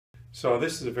So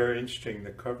this is a very interesting, the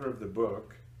cover of the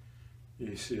book,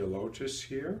 you see a lotus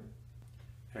here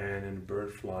and a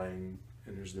bird flying,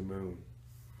 and there's the moon.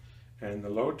 And the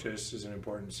lotus is an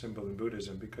important symbol in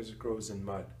Buddhism because it grows in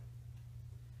mud.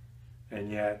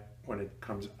 And yet, when it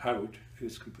comes out, it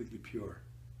is completely pure.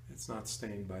 It's not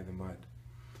stained by the mud.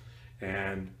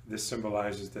 And this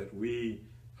symbolizes that we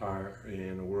are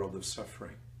in a world of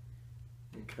suffering.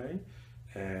 Okay?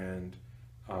 And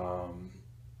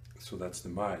so that's the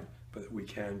mud. But we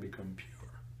can become pure.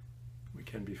 We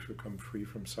can become free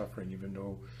from suffering, even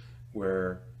though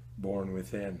we're born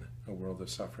within a world of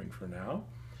suffering for now.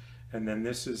 And then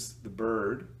this is the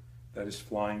bird that is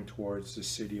flying towards the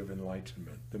city of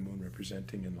enlightenment, the moon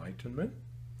representing enlightenment.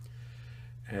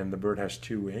 And the bird has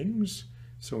two wings,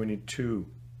 so we need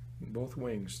both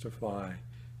wings to fly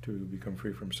to become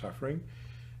free from suffering,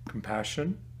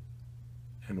 compassion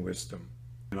and wisdom.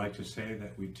 I like to say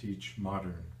that we teach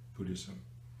modern Buddhism,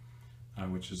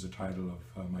 which is the title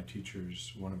of my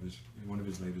teacher's, one of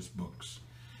his latest books.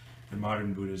 And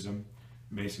modern Buddhism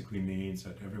basically means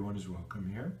that everyone is welcome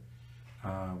here,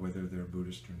 whether they're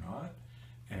Buddhist or not,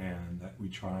 and that we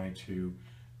try to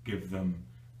give them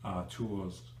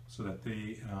tools so that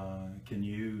they can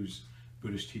use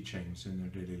Buddhist teachings in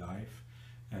their daily life,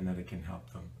 and that it can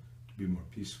help them to be more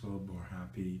peaceful, more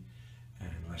happy, and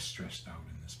less stressed out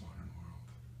in this modern world.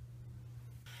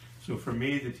 So for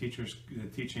me, the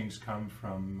teachings come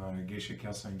from Geshe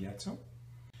Kelsang,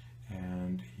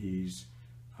 and he's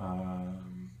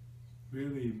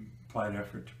really applied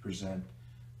effort to present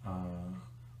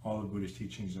all the Buddhist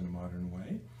teachings in a modern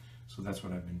way. So that's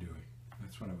what I've been doing.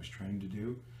 That's what I was trained to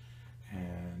do.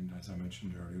 And as I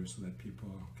mentioned earlier, so that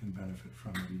people can benefit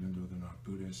from it even though they're not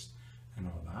Buddhist and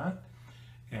all that.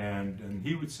 And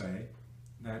he would say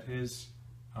that his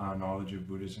knowledge of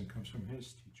Buddhism comes from his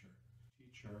teacher.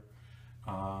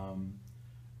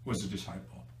 Was a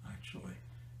disciple, actually.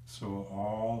 So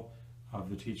all of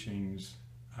the teachings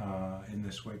in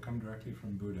this way come directly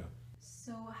from Buddha.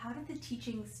 So how did the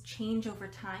teachings change over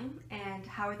time, and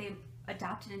how are they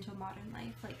adapted into a modern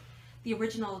life? Like, the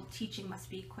original teaching must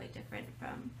be quite different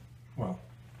from... Well,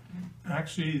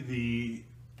 actually,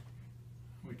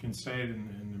 we can say it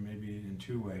in maybe in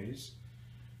two ways.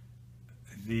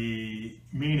 The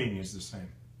meaning is the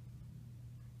same.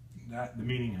 The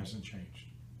meaning hasn't changed.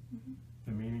 Mm-hmm.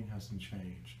 The meaning hasn't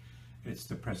changed. It's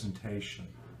the presentation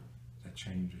that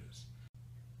changes.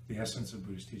 The essence of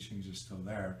Buddhist teachings is still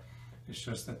there. It's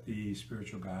just that the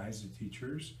spiritual guides, the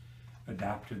teachers,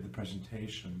 adapted the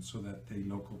presentation so that the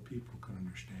local people can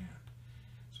understand.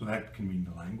 So that can mean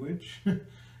the language. You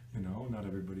know, not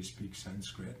everybody speaks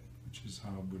Sanskrit, which is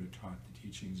how Buddha taught the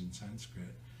teachings in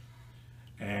Sanskrit.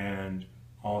 And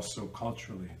also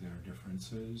culturally there are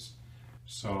differences.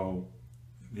 So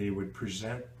they would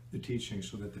present the teachings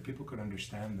so that the people could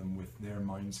understand them with their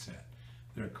mindset,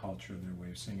 their culture, their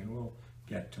way of saying, and we'll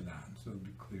get to that, so it'll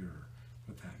be clearer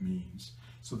what that means.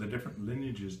 So the different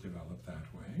lineages develop that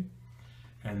way.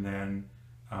 And then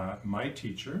my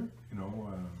teacher, you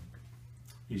know,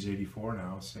 he's 84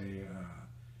 now, say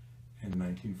in the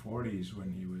 1940s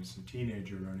when he was a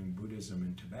teenager learning Buddhism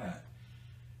in Tibet,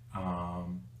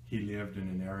 he lived in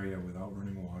an area without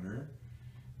running water,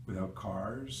 without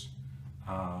cars,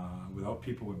 without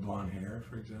people with blonde hair,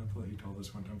 for example. He told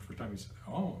us one time, first time he said,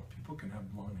 oh, people can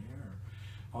have blonde hair,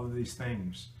 all of these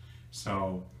things.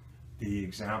 So the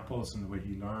examples and the way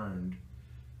he learned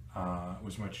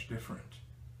was much different,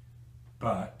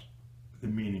 but the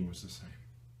meaning was the same.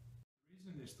 The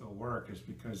reason they still work is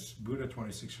because Buddha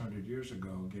 2,600 years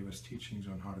ago gave us teachings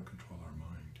on how to control our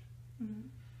mind. Mm-hmm.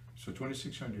 So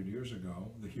 2,600 years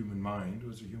ago, the human mind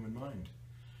was a human mind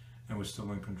and was still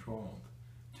uncontrolled.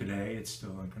 Today, it's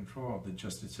still uncontrolled.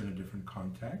 It's in a different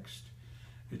context.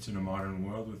 It's in a modern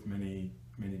world with many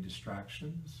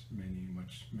distractions,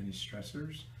 many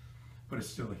stressors, but it's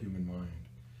still a human mind.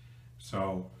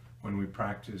 So when we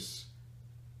practice,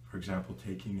 for example,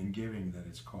 taking and giving, that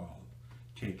it's called,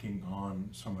 taking on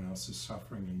someone else's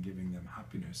suffering and giving them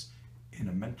happiness in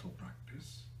a mental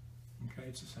practice, okay,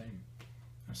 it's the same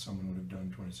as someone would have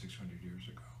done 2,600 years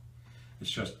ago.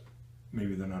 It's just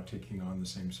maybe they're not taking on the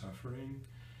same suffering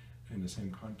in the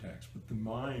same context, but the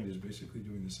mind is basically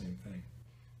doing the same thing.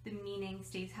 The meaning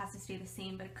has to stay the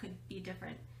same, but it could be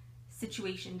different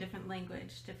situation, different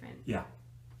language, different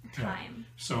time. Yeah.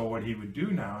 So what he would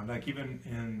do now, like even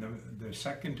in the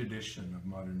second edition of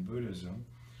modern Buddhism,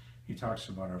 he talks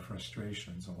about our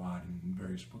frustrations a lot in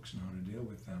various books and how to deal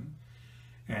with them.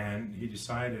 And he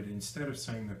decided, instead of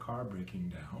saying the car breaking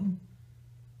down,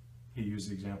 he used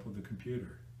the example of the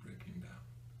computer breaking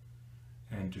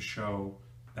down. And to show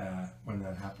that when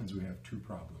that happens, we have two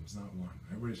problems, not one.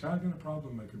 Everybody says, I got a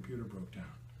problem, my computer broke down.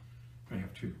 We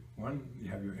have two. One, you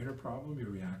have your inner problem, your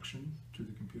reaction to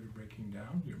the computer breaking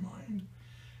down, your mind,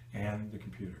 and the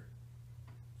computer.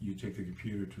 You take the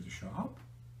computer to the shop,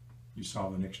 you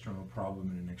solve an external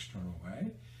problem in an external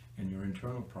way, and your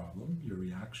internal problem, your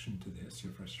reaction to this,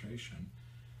 your frustration,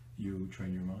 you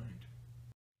train your mind.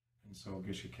 And so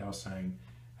Geshe Kelsang,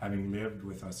 having lived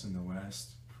with us in the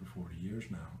West for 40 years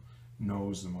now,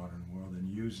 knows the modern world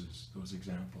and uses those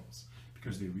examples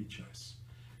because they reach us.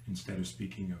 Instead of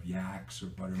speaking of yaks or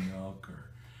buttermilk or,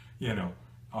 you know,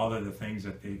 all of the things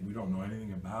that we don't know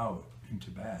anything about in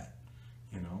Tibet,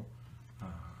 you know.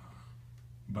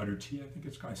 Butter tea, I think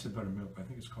it's called, I said buttermilk, I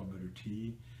think it's called butter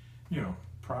tea. You know,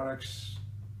 products,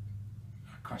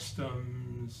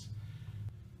 customs,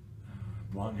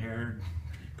 blonde-haired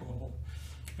people,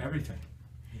 everything.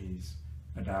 He's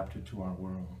adapted to our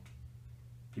world.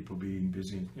 People being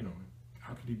busy, you know,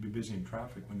 how could he be busy in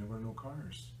traffic when there were no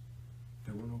cars?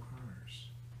 There were no cars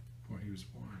where he was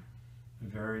born. A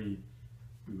very,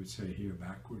 we would say here,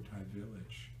 backward type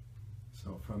village.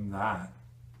 So from that,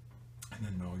 and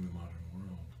then knowing the modern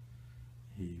world,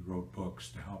 he wrote books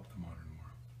to help the modern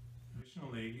world.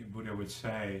 Traditionally, Buddha would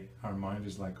say, our mind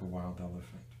is like a wild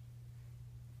elephant.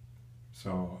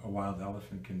 So a wild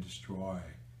elephant can destroy,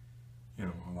 you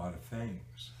know, a lot of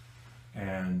things.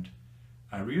 And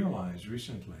I realized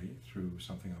recently, through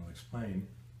something I'll explain,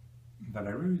 that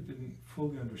I really didn't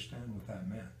fully understand what that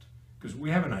meant. Because we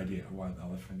have an idea, a wild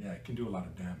elephant, yeah, it can do a lot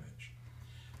of damage.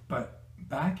 But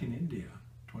back in India,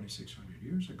 2,600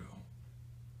 years ago,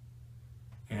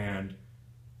 and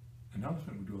an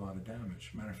elephant would do a lot of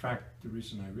damage. Matter of fact, the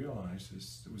reason I realized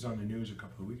is it was on the news a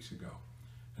couple of weeks ago.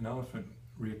 An elephant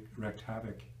wreaked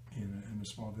havoc in a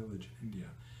small village in India,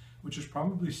 which is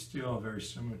probably still very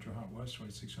similar to how it was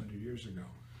 2,600 years ago.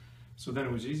 So then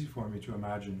it was easy for me to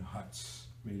imagine huts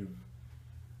made of,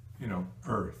 you know,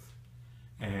 earth,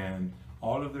 and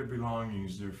all of their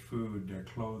belongings, their food, their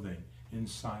clothing,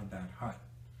 inside that hut.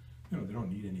 You know, they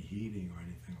don't need any heating or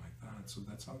anything like that, so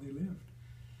that's how they lived.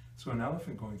 So an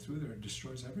elephant going through there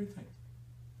destroys everything.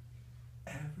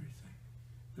 Everything.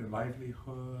 Their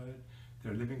livelihood,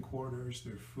 their living quarters,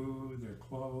 their food, their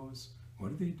clothes.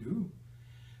 What do they do?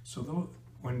 So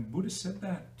when Buddha said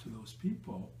that to those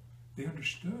people, they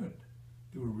understood.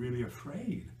 They were really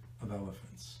afraid of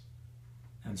elephants.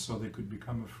 And so they could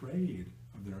become afraid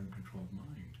of their uncontrolled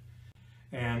mind.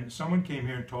 And someone came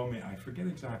here and told me, I forget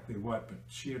exactly what, but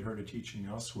she had heard a teaching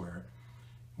elsewhere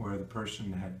where the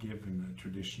person had given a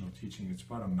traditional teaching. It's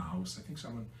about a mouse. I think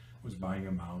someone was buying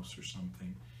a mouse or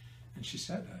something. And she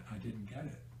said that. I didn't get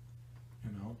it,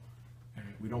 you know. And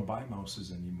we don't buy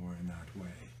mouses anymore in that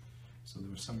way. So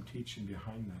there was some teaching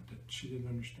behind that she didn't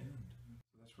understand.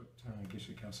 That's what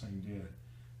Geshe Kelsang did.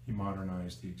 He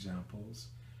modernized the examples.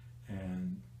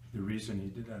 And the reason he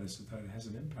did that is that it has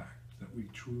an impact, that we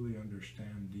truly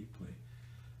understand deeply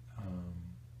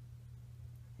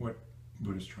what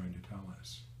Buddha is trying to tell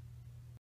us.